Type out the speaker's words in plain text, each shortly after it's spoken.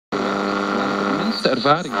slechte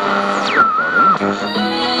ervaring.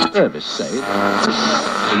 Service say.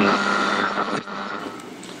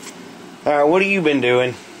 Alright, what have you been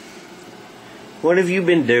doing? What have you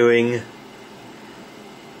been doing?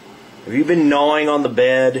 Have you been gnawing on the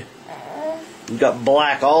bed? You've got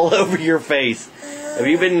black all over your face. Have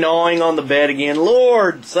you been gnawing on the bed again?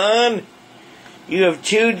 Lord, son, you have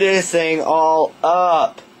chewed this thing all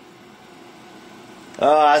up.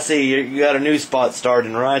 Oh, I see. You got a new spot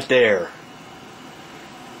starting right there.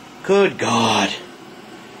 Good God.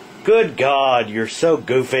 Good God, you're so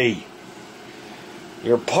goofy.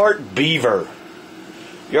 You're part beaver.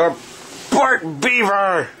 You're part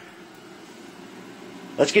beaver.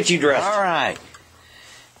 Let's get you dressed. All right.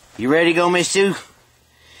 You ready to go, Miss Sue?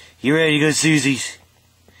 You ready to go, Susie's?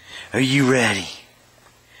 Are you ready?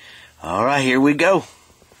 All right, here we go.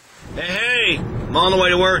 Hey, I'm on the way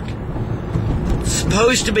to work. It's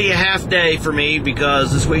supposed to be a half day for me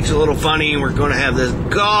because this week's a little funny and we're going to have this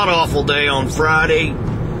god-awful day on Friday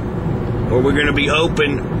where we're going to be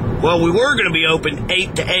open. Well, we were going to be open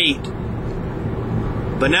 8 to 8,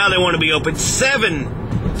 but now they want to be open 7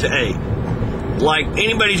 to 8. Like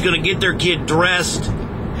anybody's going to get their kid dressed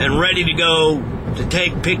and ready to go to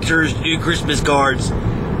take pictures, to do Christmas cards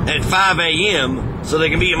at 5 a.m. so they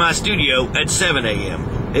can be at my studio at 7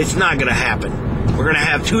 a.m. It's not going to happen. We're going to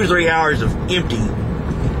have 2 or 3 hours of empty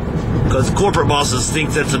because corporate bosses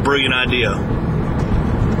think that's a brilliant idea.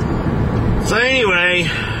 So anyway,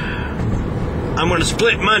 I'm going to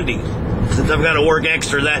split Monday since I've got to work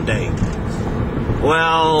extra that day.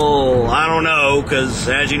 Well, I don't know, because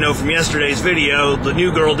as you know from yesterday's video, the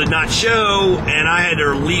new girl did not show, and I had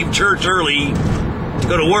to leave church early to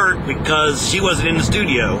go to work because she wasn't in the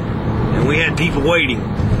studio, and we had people waiting.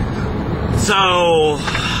 So,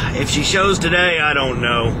 if she shows today, I don't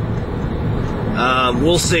know.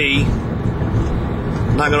 We'll see.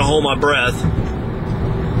 I'm not going to hold my breath.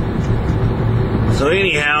 So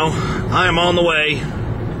anyhow, I am on the way.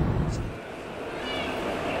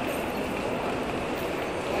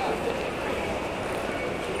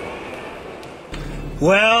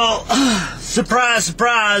 Well, surprise,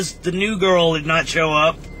 surprise, the new girl did not show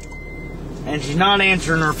up, and she's not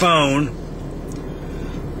answering her phone.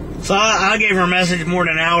 So I gave her a message more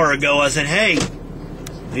than an hour ago. I said, hey,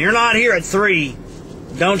 if you're not here at 3,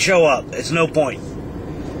 don't show up. It's no point.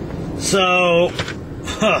 So,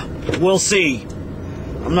 we'll see.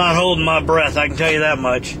 I'm not holding my breath, I can tell you that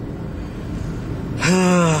much.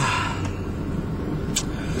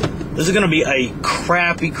 This is going to be a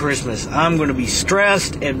crappy Christmas. I'm going to be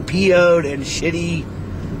stressed and PO'd and shitty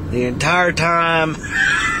the entire time.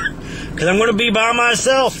 Because I'm going to be by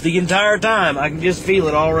myself the entire time. I can just feel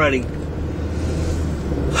it already.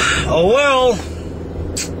 Oh well.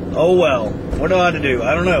 Oh well. What do I have to do?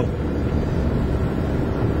 I don't know.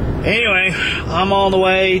 Anyway, I'm on the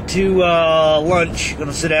way to lunch. Going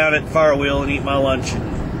to sit down at the fire wheel and eat my lunch. And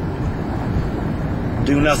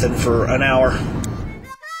do nothing for an hour.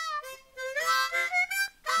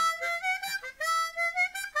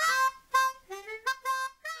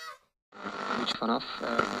 Vanaf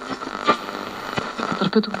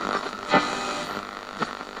Waterputten.